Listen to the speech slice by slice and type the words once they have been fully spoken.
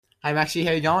Hey Maxie,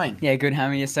 how you going? Yeah, good. How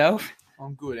are yourself?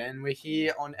 I'm good, and we're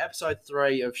here on episode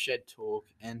 3 of Shed Talk,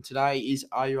 and today is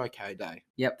Are You OK Day.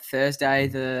 Yep, Thursday,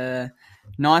 the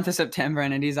 9th of September,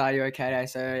 and it is Are You OK Day.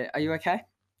 So, are you okay?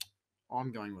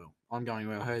 I'm going well.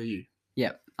 How are you?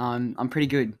 Yep, I'm pretty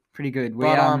good. Pretty good.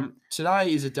 But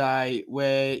today is a day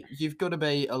where you've got to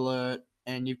be alert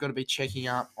and you've got to be checking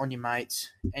up on your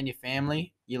mates and your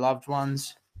family, your loved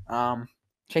ones.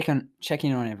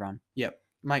 checking on everyone. Yep.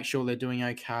 Make sure they're doing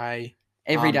okay.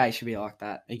 Every day should be like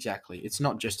that. Exactly. It's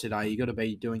not just today. You've got to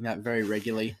be doing that very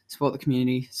regularly. Support the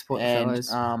community. Support the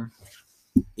fellows.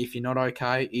 If you're not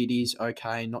okay, it is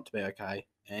okay not to be okay.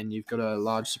 And you've got a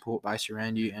large support base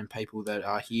around you and people that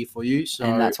are here for you. So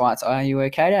And that's why it's Are You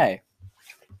OK Day.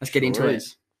 Let's get into it.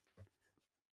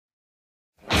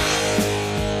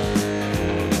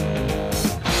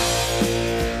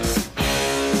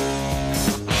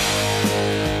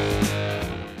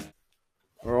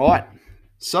 All right.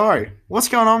 So, what's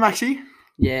going on, Maxie?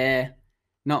 Yeah,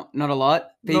 not a lot.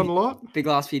 Not a lot. Big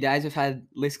last few days. We've had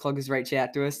list cloggers reach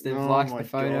out to us. They've liked the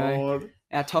photo. God.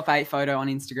 Our top 8 photo on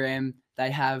Instagram.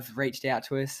 They have reached out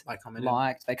to us. They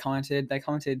commented. They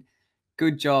commented.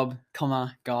 Good job,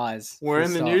 guys. We're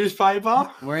in the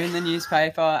newspaper. We're in the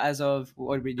newspaper as of,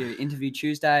 what did we do? Interview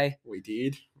Tuesday. We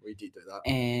did do that.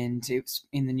 And it's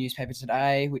in the newspaper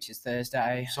today, which is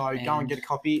Thursday. So go and get a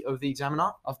copy of the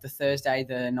Examiner. Of the Thursday,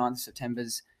 the 9th of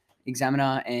September's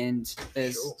Examiner. And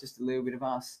there's just a little bit of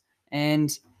us.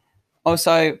 And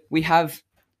also, we have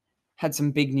had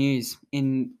some big news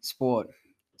in sport.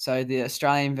 So the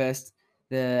Australian versus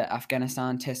the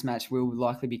Afghanistan test match will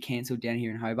likely be cancelled down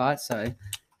here in Hobart. So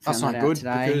that's not good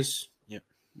today. Because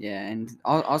yeah, and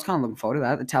I was kind of looking forward to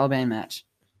that, the Taliban match.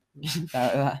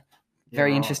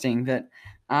 Very interesting, but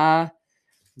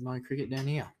no cricket down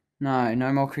here.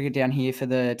 No more cricket down here for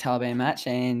the Taliban match,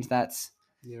 and that's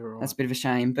a bit of a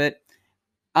shame. But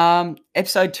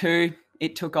episode 2,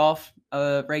 it took off.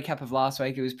 A recap of last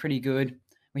week, it was pretty good.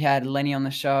 We had Lenny on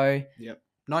the show. Yep.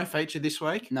 No feature this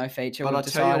week. No feature. But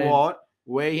tell you what,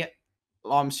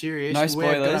 I'm serious. No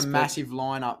spoilers. We've got a massive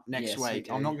lineup next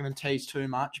week. I'm not going to tease too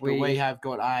much, but we have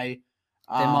got a.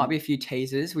 There might be a few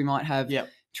teasers. We might have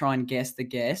try and guess the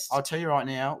guest. I'll tell you right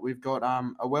now, we've got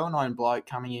a well-known bloke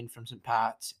coming in from St.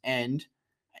 Pat's, and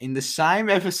in the same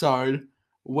episode,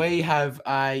 we have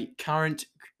a current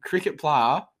cricket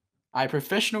player, a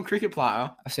professional cricket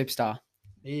player, a superstar.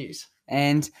 He is,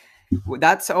 and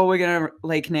that's all we're going to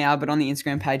leak now, but on the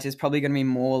Instagram page, there's probably going to be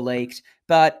more leaked.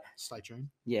 But stay tuned.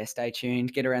 Yeah, stay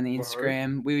tuned. Get around the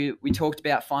Instagram. We talked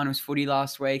about finals footy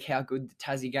last week, how good the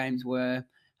Tassie games were.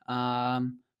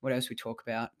 What else we talk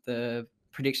about? The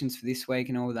predictions for this week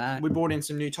and all that. We brought in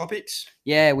some new topics.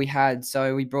 Yeah, we had.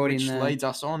 So we brought which leads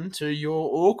us on to your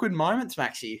awkward moments,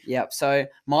 Maxie. Yep. So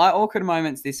my awkward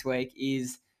moments this week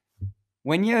is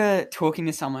when you're talking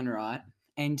to someone, right,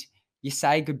 and you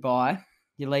say goodbye.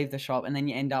 You leave the shop and then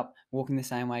you end up walking the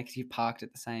same way because you parked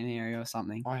at the same area or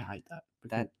something. I hate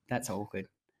that. That's awkward.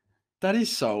 That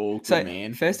is so awkward,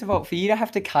 man. First of all, for you to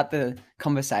have to cut the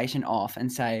conversation off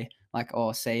and say, like,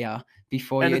 oh, see ya,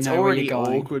 before you know where you're going. And it's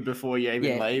already awkward before you're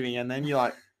even leaving. And then you're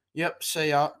like, yep, see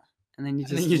ya. And then you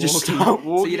just start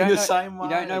walking the same way.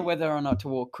 You don't know whether or not to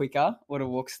walk quicker or to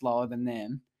walk slower than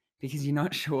them because you're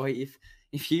not sure if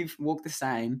you've walked the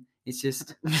same. It's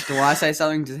just, do I say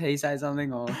something? Does he say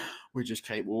something? Or we just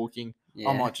keep walking. Yeah.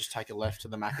 I might just take a left to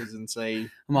the Maccas and see.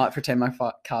 I might pretend my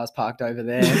car's parked over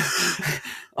there.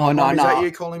 No. Is that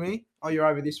you calling me? Oh, you're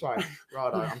over this way.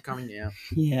 Righto, I'm coming now.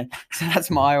 Yeah. So that's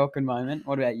my awkward moment.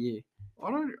 What about you? I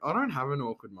don't have an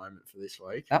awkward moment for this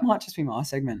week. That might just be my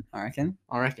segment, I reckon.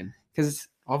 Because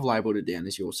I've labelled it down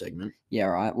as your segment. Yeah,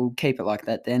 right. We'll keep it like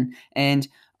that then. And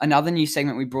another new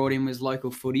segment we brought in was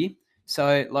local footy.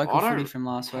 So, local footy from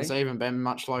last week. Has there even been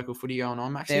much local footy going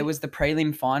on, Maxie? There was the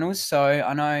prelim finals. So,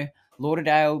 I know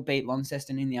Lauderdale beat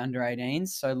Launceston in the under-18s.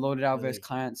 So, Lauderdale versus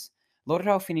Clarence.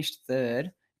 Lauderdale finished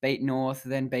 3rd, beat North,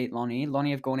 then beat Lonnie.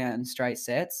 Lonnie have gone out in straight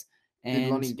sets. Did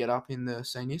Lonnie get up in the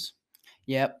seniors?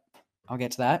 Yep. I'll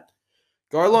get to that.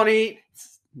 Go, Lonnie!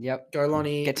 Yep. Go,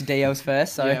 Lonnie. Get to DLs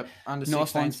first. So, under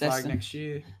 16 flag next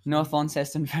year. North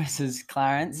Launceston versus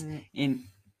Clarence.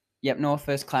 North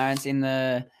versus Clarence in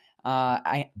the...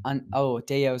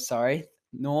 DL, sorry.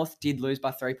 North did lose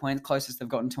by 3 points, closest they've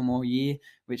gotten to all year,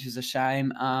 which is a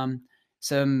shame.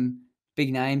 Some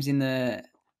big names in the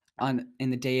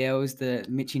DLs, the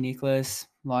Mitchie Nicholas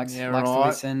likes to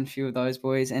listen, a few of those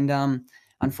boys, and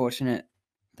unfortunate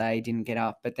they didn't get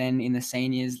up. But then in the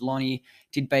seniors, Lonnie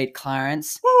did beat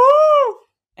Clarence. Woo!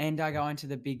 And I go into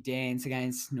the big dance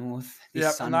against North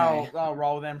this Sunday. And they'll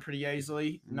roll them pretty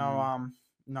easily. No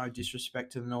no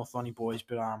disrespect to the North Lonnie boys,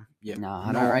 but yeah. No,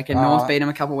 I don't reckon. North beat them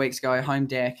a couple of weeks ago. Home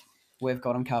deck. We've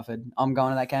got them covered. I'm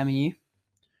going to that game. Are you?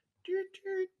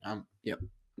 Yep.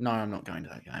 No, I'm not going to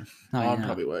that game. No, I'm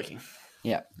probably working.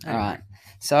 Yeah. Anyway. All right.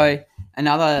 So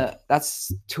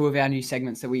that's 2 of our new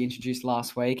segments that we introduced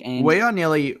last week, and we're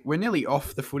nearly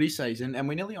off the footy season, and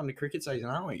we're nearly on the cricket season,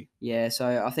 aren't we? Yeah.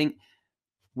 So I think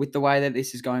with the way that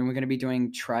this is going, we're going to be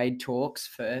doing trade talks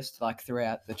first, like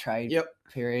throughout the trade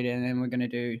period, and then we're going to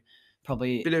do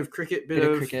probably bit of cricket, bit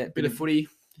of footy,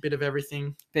 bit of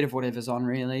everything, bit of whatever's on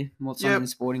really. What's on in the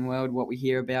sporting world, what we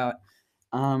hear about,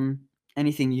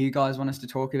 anything you guys want us to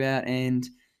talk about, and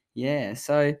yeah.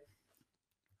 So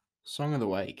song of the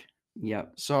week.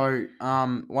 Yep. So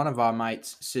one of our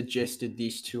mates suggested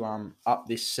this to up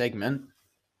this segment,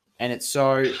 and it's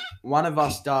so one of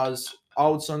us does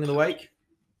old song of the week,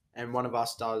 and one of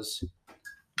us does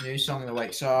new song of the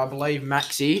week. So I believe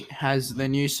Maxi has the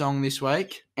new song this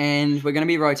week, and we're going to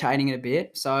be rotating it a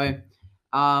bit. So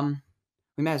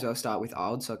we may as well start with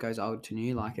old, so it goes old to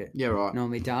new like it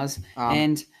normally does.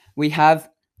 And we have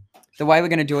the way we're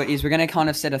going to do it is we're going to kind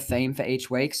of set a theme for each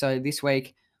week. So this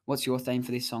week, what's your theme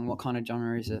for this song? What kind of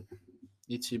genre is it?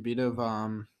 It's a bit of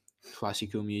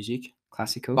classical music.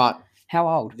 Classical. But how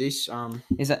old? This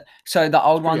is it? So the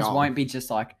old ones won't be just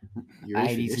like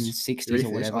 80s and 60s or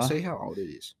whatever. I'll see how old it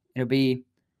is. It'll be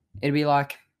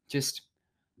like just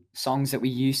songs that we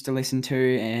used to listen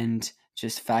to and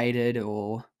just faded,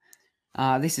 or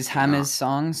this is Hammer's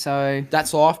song. So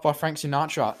That's Life by Frank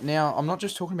Sinatra. Now I'm not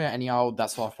just talking about any old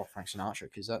That's Life by Frank Sinatra,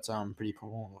 because that's pretty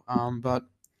cool. But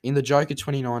in the Joker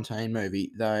 2019 movie,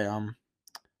 they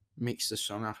mixed the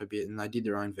song up a bit and they did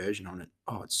their own version on it.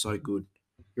 Oh, it's so good.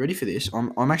 You ready for this?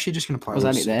 I'm actually just gonna play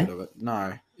a snippet of it.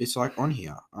 No, it's like on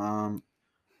here.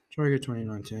 Joker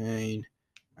 2019,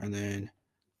 and then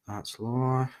That's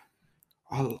Life.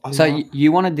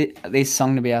 You wanted this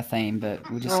song to be our theme, but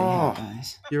we'll just see how it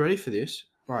goes. You ready for this?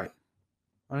 Right.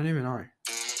 I don't even know.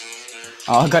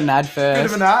 Oh, I got an ad first. Bit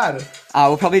of an ad.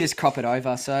 We'll probably just crop it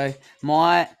over. So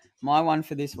my one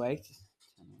for this week.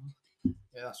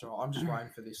 Yeah, that's right. I'm just waiting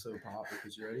for this little part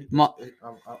because you ready?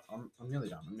 I'm nearly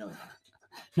done.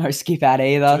 No skip ad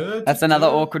either. That's another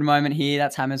awkward moment here.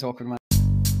 That's Hammer's awkward moment.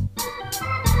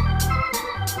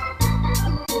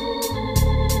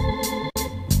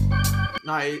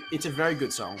 No, it's a very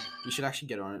good song. You should actually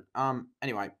get on it.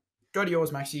 Anyway, go to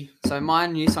yours, Maxi. So my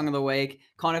new song of the week,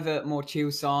 kind of a more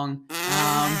chill song.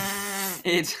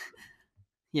 It's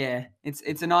a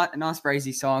nice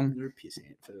breezy song. You're a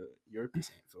pissant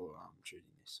for choosing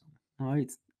this song. No,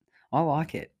 I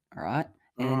like it. All right.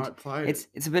 And play it.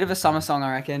 It's a bit of a summer song,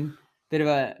 I reckon. Bit of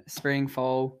a spring,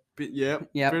 fall. Yeah.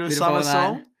 Bit of summer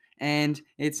song. And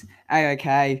it's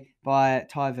A-OK by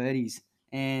Ty Verdes.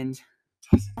 And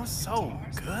so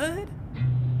good.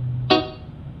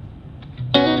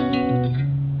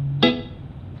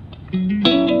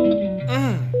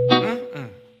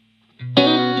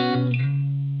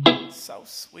 So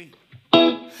sweet.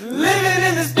 Living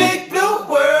in this big blue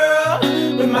world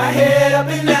with my head up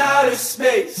in outer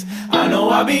space. I know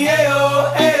I'll be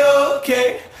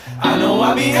A-OK. I know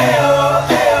I'll be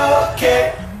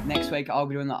A-OK. Next week, I'll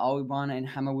be doing the old one and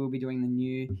Hammer will be doing the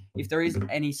new. If there is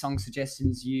any song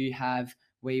suggestions you have,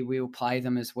 we will play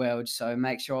them as well. So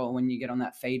make sure when you get on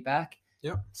that feedback,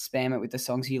 spam it with the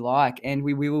songs you like. And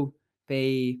we will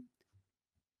be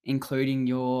including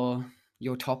your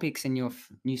topics and your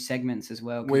new segments as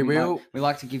well. We will. We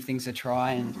like to give things a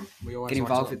try and get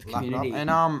involved with the community. And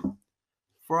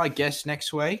for our guests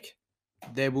next week,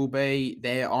 there will be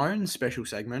their own special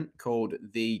segment called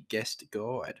The Guest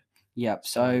Guide. Yep.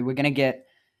 So we're going to get,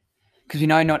 because we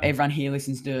know not everyone here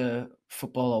listens to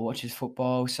football or watches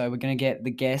football. So we're going to get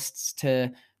the guests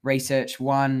to research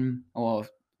one or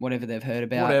whatever they've heard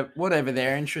about. Whatever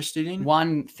they're interested in.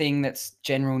 One thing that's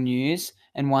general news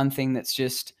and one thing that's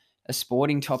just a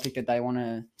sporting topic that they want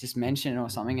to just mention or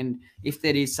something. And if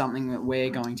that is something that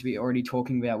we're going to be already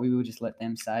talking about, we will just let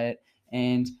them say it.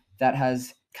 And that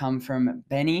has come from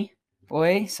Benny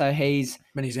Boy. So Benny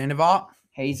Zandvoort.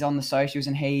 He's on the socials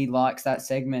and he likes that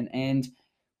segment. And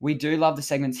we do love the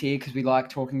segments here because we like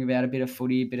talking about a bit of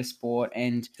footy, a bit of sport,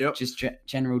 and just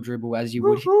general dribble as you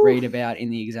would read about in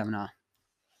the Examiner.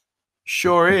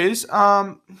 Sure is.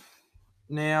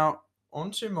 Now,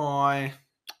 onto my...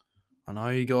 I know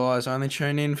you guys only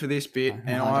tune in for this bit,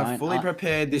 and I've fully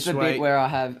prepared this week. This is a bit where I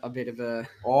have a bit of a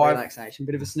relaxation,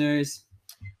 bit of a snooze.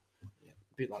 A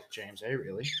bit like James A,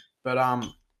 really. But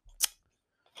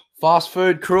fast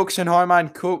food crooks and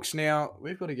homemade cooks. Now,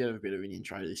 we've got to get a bit of an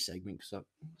intro to this segment because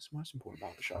it's the most important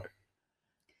part of the show.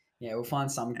 Yeah, we'll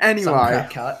find some anyway. Some crap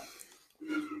cut.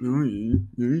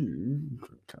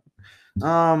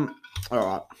 All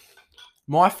right.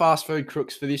 My fast food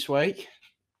crooks for this week.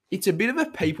 It's a bit of a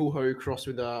people who cross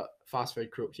with the fast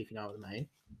food crooks, if you know what I mean.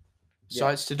 So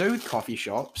Yeah. it's to do with coffee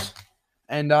shops,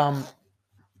 and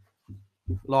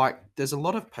like there's a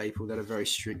lot of people that are very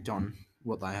strict on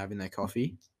what they have in their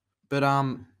coffee, but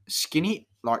skinny,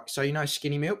 like, so you know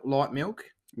skinny milk, light milk.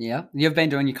 Yeah. You've been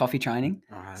doing your coffee training,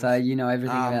 I have. so you know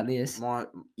everything about this.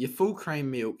 Your full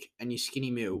cream milk and your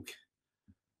skinny milk,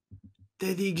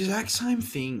 they're the exact same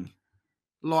thing.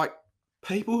 Like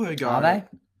people who go, Are they?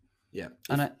 yeah.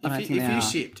 I don't think they are.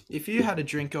 If you had a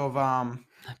drink of I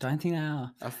don't think they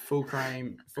are. a full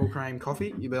cream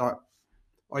coffee, you'd be like,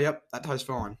 oh yep, that tastes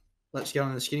fine. Let's get on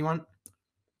to the skinny one.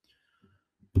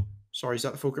 Sorry, is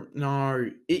that the full cream? No,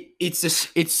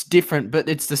 it's different, but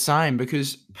it's the same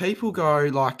because people go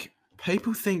like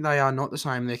people think they are not the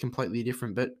same. They're completely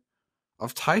different, but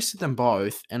I've tasted them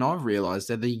both, and I've realised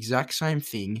they're the exact same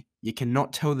thing. You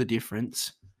cannot tell the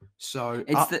difference. So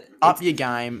up your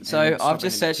game. So and stop I've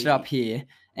just being a bit searched it up picky. here,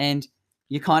 and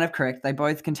you're kind of correct. They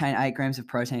both contain 8 grams of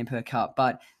protein per cup,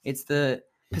 but it's the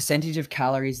percentage of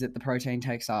calories that the protein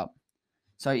takes up.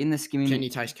 So in the skinny, Can you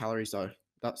taste calories though?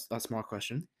 That's my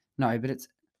question. no, but it's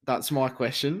That's my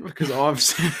question because I've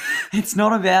it's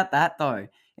not about that though.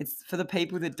 It's for the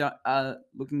people that are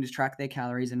looking to track their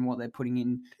calories and what they're putting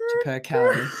in to per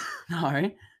calorie.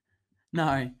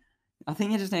 No. I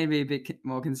think you just need to be a bit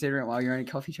more considerate while you're only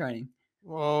coffee training.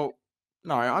 Well,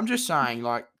 no, I'm just saying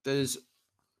like there's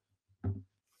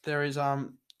very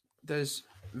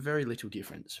little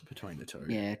difference between the two.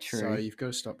 Yeah, true. So you've got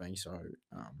to stop being so tight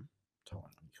on your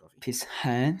coffee. Piss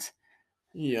hands.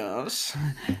 Yes.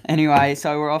 Anyway,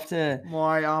 so we're off to.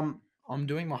 I'm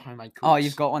doing my homemade cooks. Oh,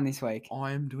 you've got one this week.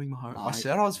 I am doing my home. Oh, I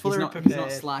said I was fully prepared. He's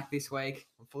not slack this week.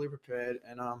 I'm fully prepared,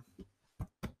 and all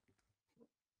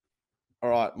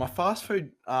right, my fast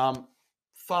food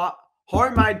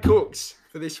homemade cooks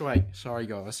for this week. Sorry,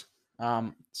 guys.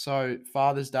 So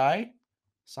Father's Day,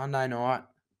 Sunday night,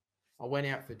 I went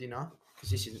out for dinner because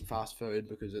this isn't fast food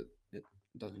because it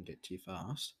doesn't get to you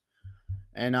fast,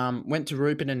 and went to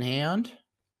Rupert and Hound.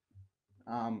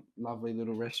 Lovely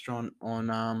little restaurant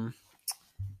on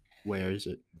where is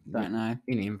it? Don't know.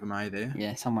 In Invermay there.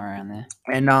 Yeah, somewhere around there.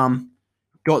 And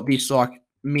got this like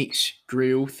mixed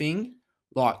grill thing,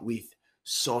 like with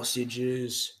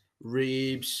sausages,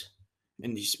 ribs,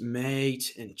 and this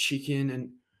meat and chicken,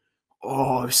 and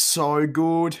oh, so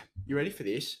good. You ready for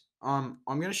this? I'm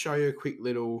gonna show you a quick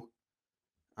little.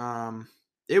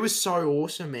 It was so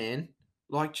awesome, man.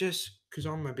 Like just because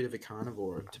I'm a bit of a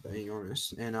carnivore, to being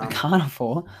honest, and A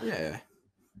carnivore? yeah.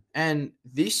 And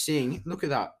this thing, look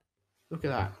at that. Look at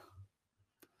that.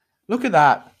 Look at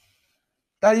that.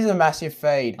 That is a massive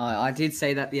feed. I did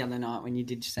see that the other night when you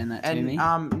did send that to me.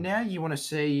 Now you want to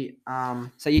see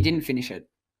So you didn't finish it?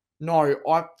 No,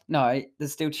 No,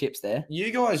 there's still chips there.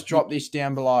 You guys drop this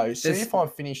down below. See if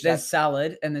I've finished There's that.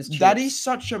 salad and there's chips. That is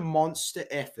such a monster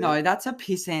effort. No, that's a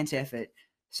pissant effort.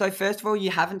 So first of all,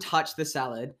 you haven't touched the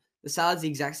salad. The salad's the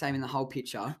exact same in the whole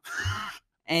picture.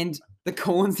 And the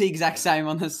corn's the exact same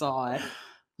on the side.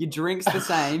 Your drink's the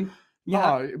same.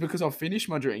 Because I've finished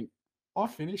my drink. I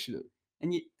finished it.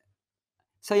 And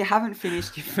so you haven't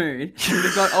finished your food.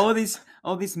 You've got all this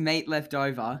meat left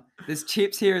over. There's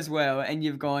chips here as well, and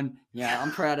you've gone, yeah,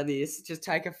 I'm proud of this. Just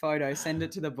take a photo, send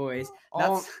it to the boys.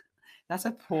 That's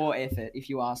a poor effort, if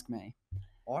you ask me.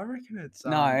 I reckon it's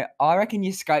no. I reckon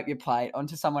you scrape your plate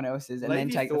onto someone else's and then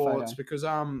take the photo. Because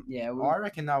yeah, I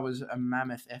reckon that was a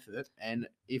mammoth effort, and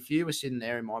if you were sitting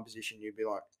there in my position, you'd be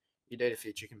like, you'd eat a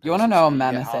few chicken. You want to know a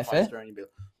mammoth effort?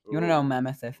 You want to know a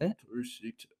mammoth effort? Too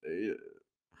sick to eat it.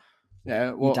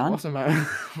 Yeah, you done? What's a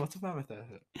mammoth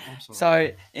effort? I'm So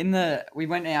sorry. we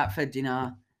went out for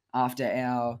dinner after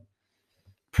our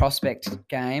prospect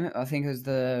game. I think it was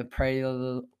the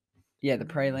prelim.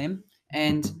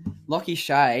 And Lockie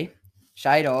Shay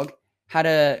Dog, had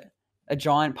a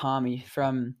giant palmy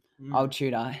from Old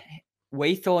Tudor.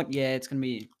 We thought, yeah, it's going to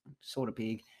be sort of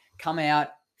big. Come out,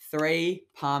 3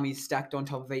 palmies stacked on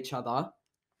top of each other.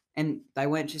 And they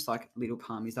weren't just like little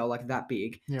palmies. They were like that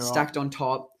big. Yeah, stacked on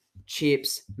top,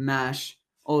 chips, mash,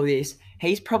 all this.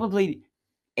 He's probably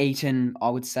eaten, I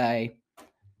would say,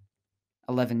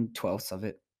 11/12 of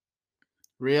it.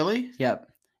 Really? Yep.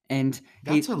 And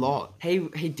that's a lot. He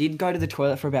did go to the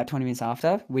toilet for about 20 minutes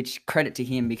after, which credit to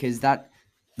him because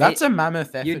that's a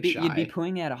mammoth effort. You'd be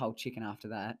pulling out a whole chicken after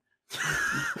that.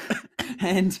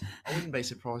 And I wouldn't be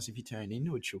surprised if he turned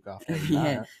into a chook after that.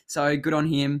 Yeah. So good on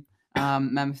him.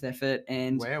 Mammoth effort,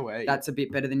 and where that's a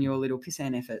bit better than your little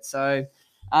pissant effort. So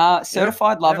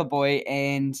certified lover boy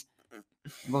and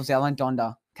what was the other one?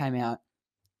 Donda came out.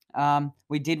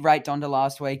 We did rate Donda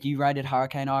last week. You rated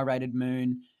Hurricane. I rated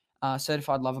Moon.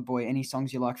 Certified Lover Boy. Any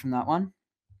songs you like from that one?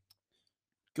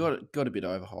 Got a bit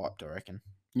overhyped, I reckon.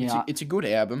 Yeah, It's a good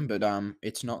album, but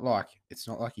it's not like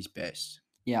his best.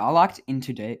 yeah. I liked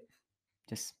Into Deep.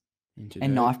 Just Into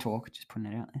and Deep. Knife Talk. Just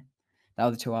putting it out there. They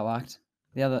were the two I liked.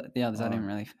 The others I didn't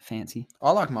really fancy.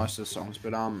 I like most of the songs,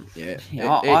 but Yeah,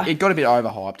 it got a bit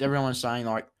overhyped. Everyone was saying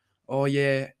like, oh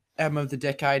yeah, album of the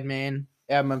decade, man,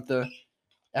 album of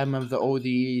the all the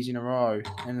years in a row,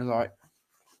 and it was like,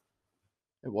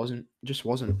 it just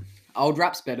wasn't. Old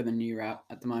rap's better than new rap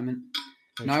at the moment.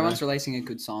 No one's releasing a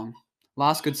good song.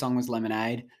 Last good song was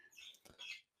Lemonade.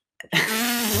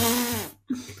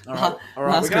 All right,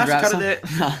 Last we're gonna good have to cut rap it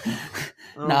song. there.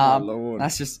 Nah, Lord.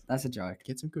 that's a joke.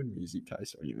 Get some good music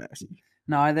taste on you, Maxie.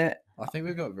 No, that I think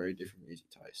we've got very different music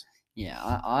taste. yeah,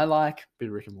 I like Bit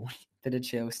of Rick and Morty. bit of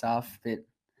chill stuff,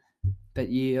 but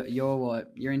you're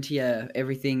what? You're into your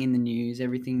everything in the news,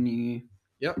 everything new.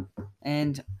 Yep.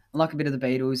 And I like a bit of the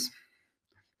Beatles,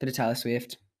 bit of Taylor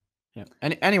Swift. Yeah.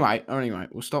 And anyway,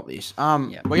 we'll stop this.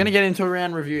 Yeah. We're gonna get into a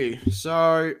round review.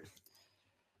 So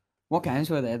What games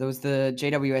were there? There was the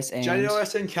GWS and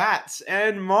JDOS and Cats,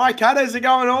 and my Catters are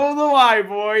going all the way,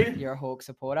 boy. You're a Hawk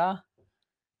supporter.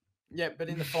 Yeah, but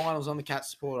in the finals, I'm the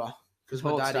Cats supporter because my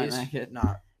Hawks dad don't is. make it.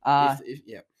 No.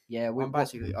 Yeah, I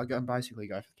basically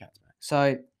go for the Cats, man.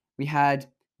 So we had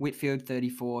Whitfield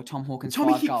 34, Tom Hawkins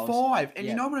Tommy 5 kicked goals. 5, and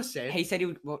Yeah. you know what I said? He said he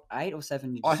would 8 or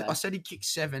 7. Did you say? I said he'd kick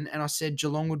 7, and I said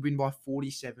Geelong would win by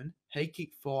 47. He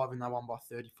kicked 5, and they won by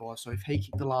 35. So if he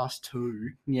kicked the last 2,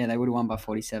 Yeah, they would have won by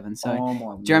 47. So oh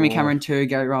my Jeremy Lord. Cameron 2,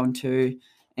 Gary Rowan 2,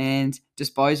 and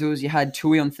disposals. You had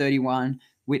Tui on 31,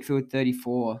 Whitfield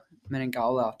 34,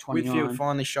 Menengola 29. Whitfield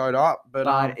finally showed up,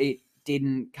 but it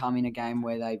didn't come in a game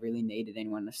where they really needed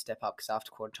anyone to step up because after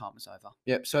quarter time was over.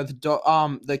 Yep. So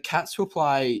the Cats will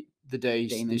play the D's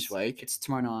Demons. this week. It's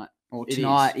tomorrow night or It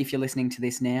tonight is. if you're listening to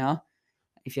this now.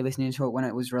 If you're listening to it when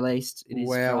it was released, it is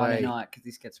Wowee. Friday night because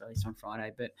this gets released on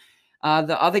Friday. But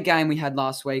the other game we had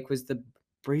last week was the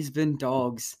Brisbane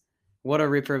Dogs. What a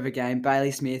ripper of a game. Bailey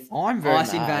Smith. I'm very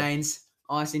Ice in mad. veins.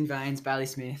 Ice in veins. Bailey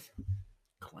Smith.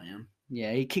 Clown.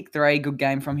 Yeah, he kicked 3. Good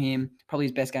game from him. Probably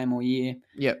his best game all year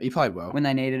Yeah, he played well. when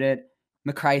they needed it.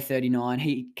 McRae 39.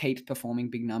 He keeps performing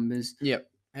big numbers. Yep.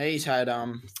 He's had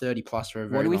 30 plus for a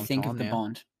very What do we long think time of the now.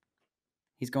 Bond?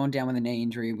 He's gone down with a knee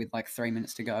injury with like 3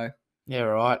 minutes to go. Yeah,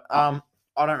 right. I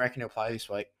don't reckon he'll play this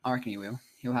week. I reckon he will.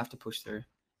 He'll have to push through.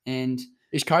 And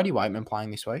Is Cody Waitman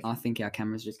playing this week? I think our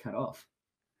camera's just cut off.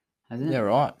 Hasn't it? Yeah,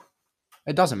 right.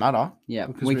 It doesn't matter. Yeah.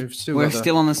 because We're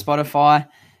still on the Spotify.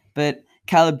 But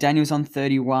Caleb Daniels on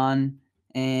 31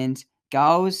 and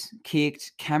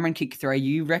Cameron kicked 3.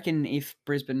 You reckon if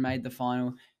Brisbane made the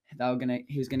final,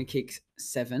 he was gonna kick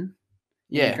 7?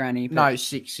 Yeah. Granny. No,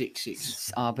 6.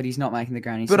 But he's not making the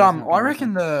granny. But so he's not I gonna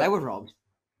reckon make it. They were robbed.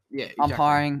 yeah, exactly.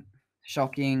 Umpiring,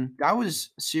 shocking. That was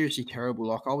seriously terrible.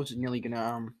 Like I was nearly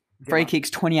gonna Free kicks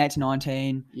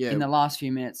 28-19 Yeah. in the last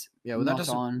few minutes. Yeah, well, not that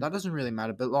on. doesn't really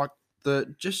matter. But like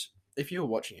if you were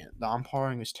watching it, the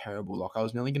umpiring was terrible. Like I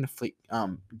was nearly gonna flick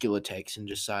Gill a text and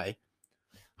just say,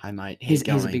 "Hey mate, He's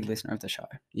a big listener of the show.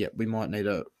 Yeah, we might need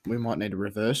a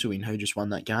reversal in who just won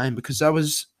that game because it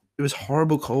was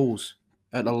horrible calls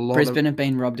at a lot. Brisbane have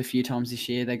been robbed a few times this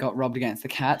year. They got robbed against the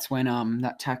Cats when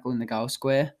that tackle in the goal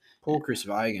square. Poor Chris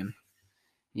Vagan.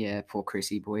 Yeah, poor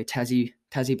Chrissy boy. Tassie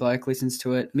bloke listens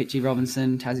to it. Mitchie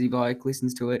Robinson, Tassie bloke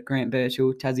listens to it. Grant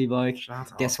Birchall, Tassie bloke.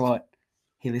 Shut Guess up. what?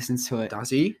 He listens to it. Does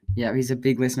he? Yeah, he's a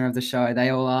big listener of the show. They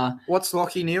all are. What's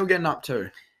Lockie Neal getting up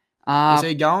to? Is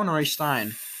he going or he's staying?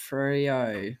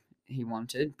 Freo he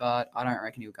wanted, but I don't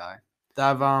reckon he'll go.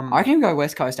 They've I reckon he'll go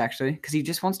West Coast actually because he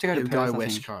just wants to go to he'll Perth. go I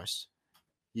West think. Coast.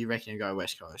 You reckon he'll go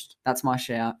West Coast? That's my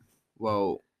shout.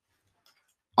 Well,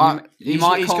 You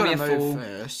might call me a gotta move fool.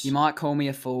 first. You might call me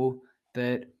a fool,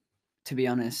 but to be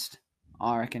honest,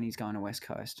 I reckon he's going to West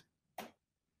Coast.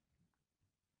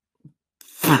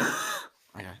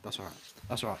 Okay, that's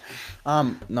all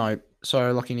right. No.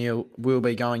 So Lockie Neal will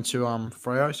be going to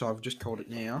Freo. So I've just called it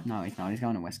now. No, he's not. He's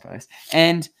going to West Coast.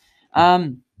 And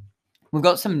we've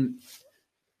got some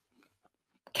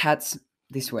Cats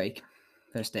this week.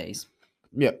 First days.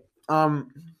 Yeah.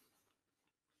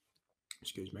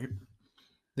 Excuse me.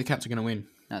 The Cats are going to win.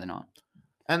 No, they're not.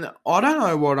 And I don't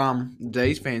know what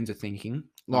these fans are thinking.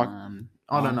 Like,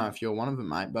 I don't um, know if you're one of them,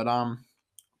 mate. But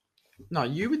no,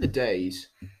 you with the D's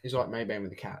is like me being with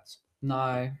the Cats.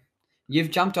 No. You've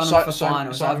jumped on them for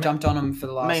finals. so I've jumped on them for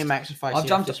the last. Me and Max are facing I've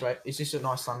jumped this way. Is this a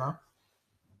nice thunder?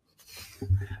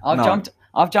 I've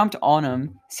No. jumped on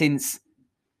them since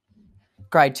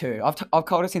grade 2. I've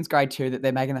called it since grade 2 that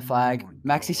they're making the flag.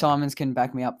 my Maxi God. Simons can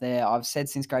back me up there. I've said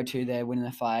since grade 2 they're winning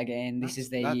the flag, and this is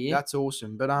their year. That's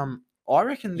awesome. But I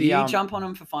reckon the You jump on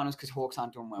them for finals because Hawks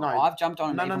aren't doing well. No. I've jumped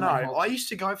on them. No. even when Hawks... I used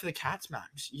to go for the Cats,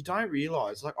 Max. You don't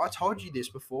realise. Like I told you this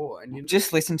before, and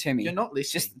Just listen to me. you're not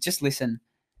listening. Just listen.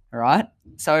 All right.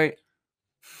 So,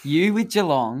 you with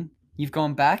Geelong, you've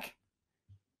gone back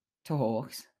to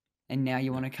Hawks, and now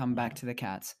you want to come back to the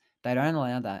Cats. They don't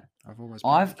allow that.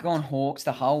 I've gone Hawks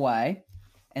the whole way,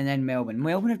 and then Melbourne.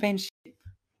 Melbourne have been shit.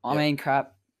 I mean,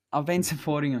 crap. I've been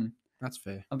supporting them. That's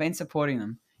fair. I've been supporting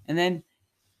them. And then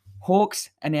Hawks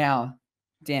are now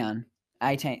down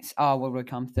 18th. Oh, well, we'll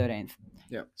come 13th.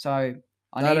 Yep. So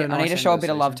I need to show a bit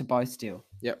of love to both still.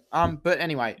 Yep. But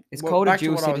anyway, It's called a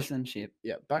dual citizenship.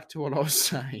 Back to what I was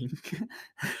saying.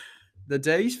 The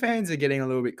D's fans are getting a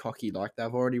little bit cocky. Like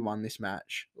they've already won this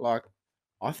match. Like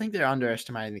I think they're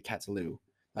underestimating the Cats a little.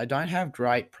 They don't have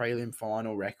great prelim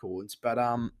final records, but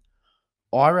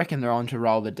I reckon they're on to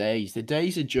roll the D's. The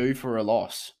D's are due for a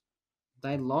loss.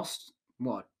 They lost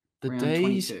what? The Round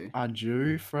D's 22. are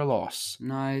due for a loss.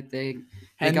 No, they're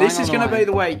And going this is all the going to way. be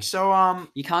the week. So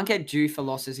You can't get due for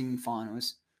losses in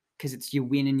finals because it's you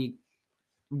win and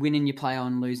you play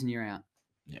on, losing you're out.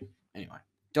 anyway,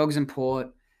 Dogs and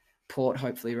Port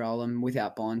hopefully roll them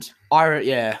without Bond,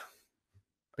 yeah,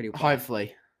 but he'll play.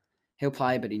 hopefully. He'll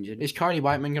play, but injured. Is Cody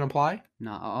Waitman going to play?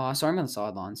 No, I saw him on the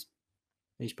sidelines.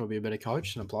 He's probably a better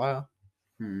coach than a player.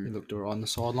 He Hmm. looked all right on the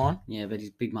sideline. Yeah, but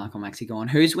he's big Michael Maxey gone.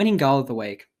 Who's winning goal of the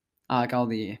week? Goal of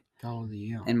the year Goal of the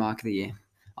year. and mark of the year.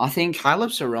 I think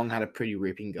Caleb Sarong had a pretty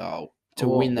ripping goal to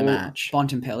win the match.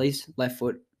 Bontempelli's left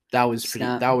foot. That was pretty.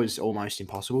 snap. That was almost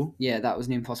impossible. Yeah, that was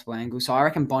an impossible angle. So I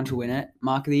reckon Bont will win it.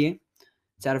 Mark of the year.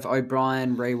 It's out of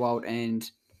O'Brien, Rewalt, and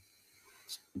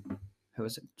who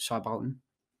was it? Shai Bolton.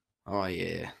 Oh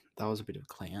yeah, that was a bit of a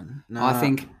clown. No, I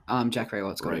think Jack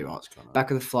Rewalt's got it. Rewalt's got it. Back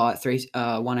with the flight,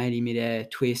 180 midair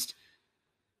twist,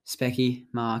 Specky,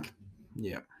 Mark,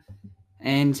 Yeah,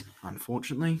 and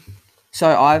unfortunately. so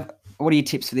what are your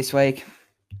tips for this week?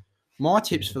 My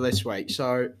tips for this week.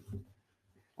 So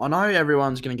I know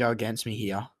everyone's going to go against me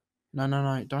here. No.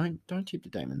 Don't tip the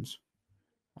Demons.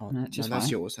 Oh, No, just that's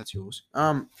wait. yours. That's yours.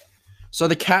 So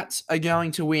the Cats are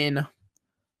going to win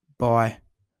by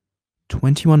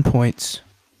 21 points,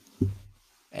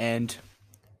 and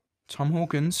Tom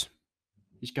Hawkins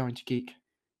is going to kick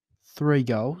 3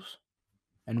 goals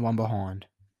and 1 behind.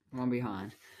 One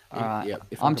behind. If- All right. yep,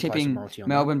 if I I'm could place a tipping multi on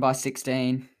Melbourne by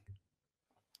 16,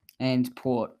 and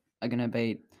Port are going to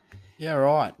beat that. Yeah,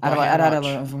 right. By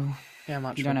Adelaide. how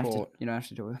much You don't have Port?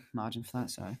 to do a margin for that,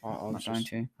 so I'll I'm not going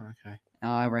to. Okay.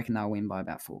 I reckon they'll win by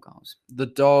about 4 goals. The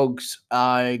Dogs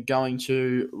are going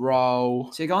to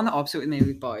roll. So you're going the opposite with me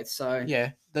with both. So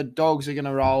Yeah, the Dogs are going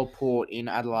to roll Port in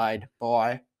Adelaide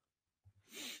by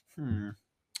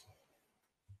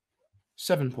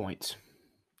 7 points.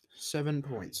 7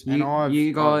 points. And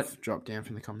I've dropped down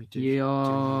from the competition.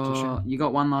 you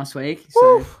got one last week.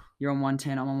 So you're on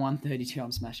 110. I'm on 132.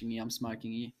 I'm smashing you. I'm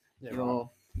smoking you. Yeah, right.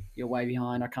 You're way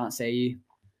behind. I can't see you.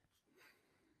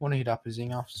 Want to hit up a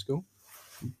zing after school?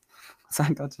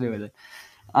 Something got to do with it.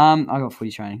 I got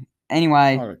footy training.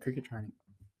 Anyway, Oh, cricket training.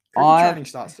 Cricket training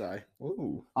starts today.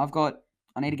 Ooh.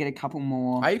 I need to get a couple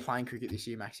more. Are you playing cricket this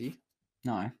year, Maxie?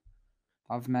 No,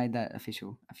 I've made that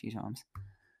official a few times,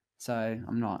 so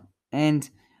I'm not. And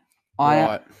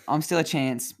I'm still a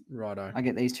chance. Righto. I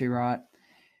get these 2 right.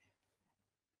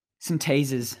 Some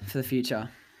teasers for the future.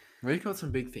 We've got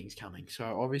some big things coming. So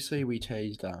obviously we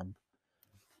teased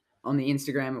On the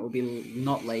Instagram, it will be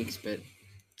not leaks, but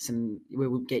we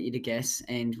will get you to guess,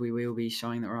 and we will be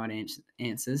showing the right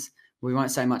answers. We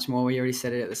won't say much more. We already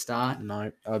said it at the start.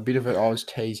 No, a bit of it. I was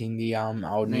teasing the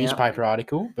old newspaper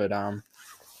article, but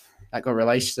that got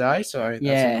released today, so that's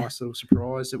a nice little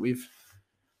surprise that we've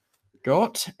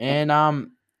got. And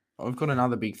I've got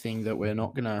another big thing that we're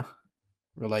not gonna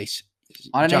release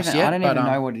I don't just yet. even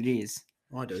know what it is.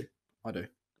 I do.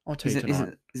 I'll tell you Is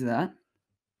tonight. it that?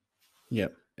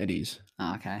 Yep, it is.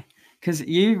 Oh, okay. Because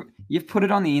you've put it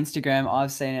on the Instagram.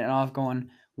 I've seen it, and I've gone,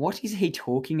 "What is he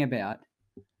talking about?"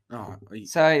 Oh,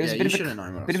 So it was you should have a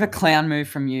known what I bit was of a talking clown move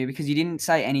from you because you didn't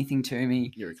say anything to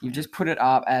me. You're a You've clown. just put it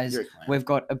up as You're a clown. we've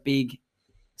got a big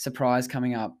surprise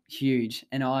coming up, huge.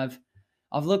 And I've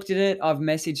looked at it. I've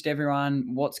messaged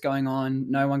everyone what's going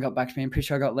on. No one got back to me. I'm pretty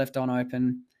sure I got left on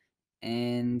open.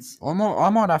 And I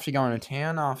might have to go into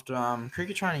town after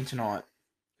cricket training tonight.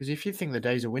 Because if you think the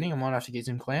D's are winning, I might have to get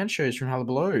some clown shoes from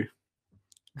Hullabaloo.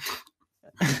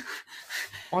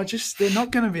 They're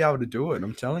not going to be able to do it,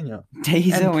 I'm telling you.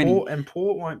 D's are winning.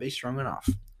 Port won't be strong enough.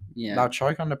 Yeah. They'll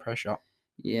choke under pressure.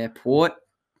 Yeah, Port.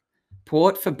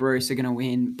 Port for Bruce are going to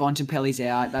win. Bontempelli's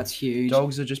out. That's huge.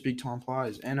 Dogs are just big time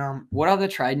players. And What other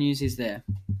trade news is there?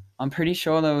 I'm pretty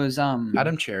sure there was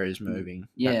Adam Cherry is moving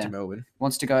back to Melbourne.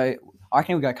 Wants to go. I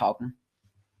reckon he'll go Carlton.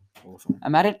 Awesome.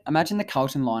 Imagine the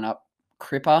Carlton lineup: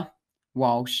 Cripper,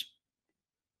 Walsh,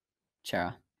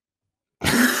 Chera.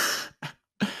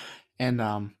 And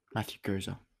Matthew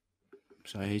Cruiser.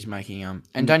 So he's making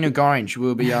and Daniel Gorringe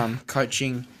will be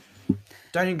coaching.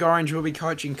 Daniel Gorringe will be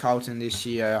coaching Carlton this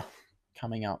year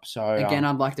coming up. So Again,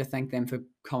 I'd like to thank them for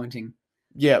commenting.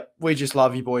 Yeah, we just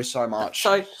love you boys so much.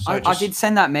 So I did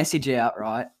send that message out,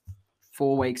 right,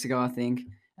 4 weeks ago, I think,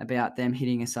 about them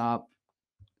hitting us up.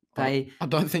 I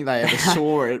don't think they ever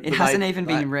saw it. It hasn't even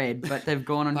been read, but they've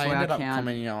gone onto our account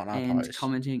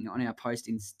commenting on our post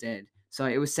instead. So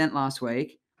it was sent last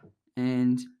week,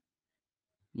 and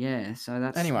yeah, so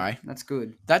that's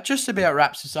good. That just about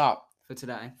wraps us up for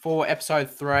today. For episode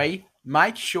 3.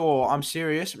 Make sure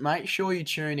you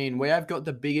tune in. We have got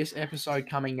the biggest episode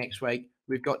coming next week.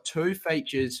 We've got 2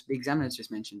 features. The Examiner's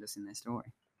just mentioned us in their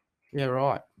story. Yeah,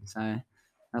 right. So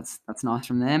that's nice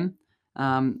from them.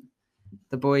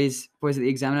 The boys at the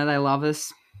Examiner, they love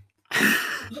us.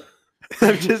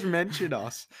 They've just mentioned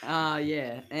us.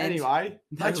 Yeah. And anyway,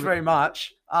 thanks very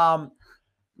much.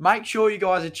 Make sure you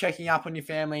guys are checking up on your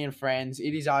family and friends.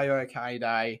 It is Are You OK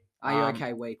Day. Are You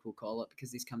OK Week, we'll call it,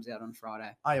 because this comes out on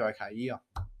Friday. Are You OK? Yeah.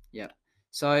 Yep.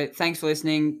 So thanks for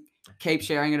listening. Keep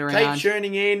sharing it around. Keep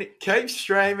tuning in. Keep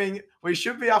streaming. We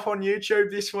should be up on YouTube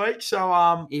this week.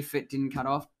 So if it didn't cut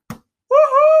off.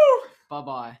 Woohoo!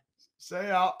 Bye-bye. See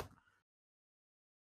ya.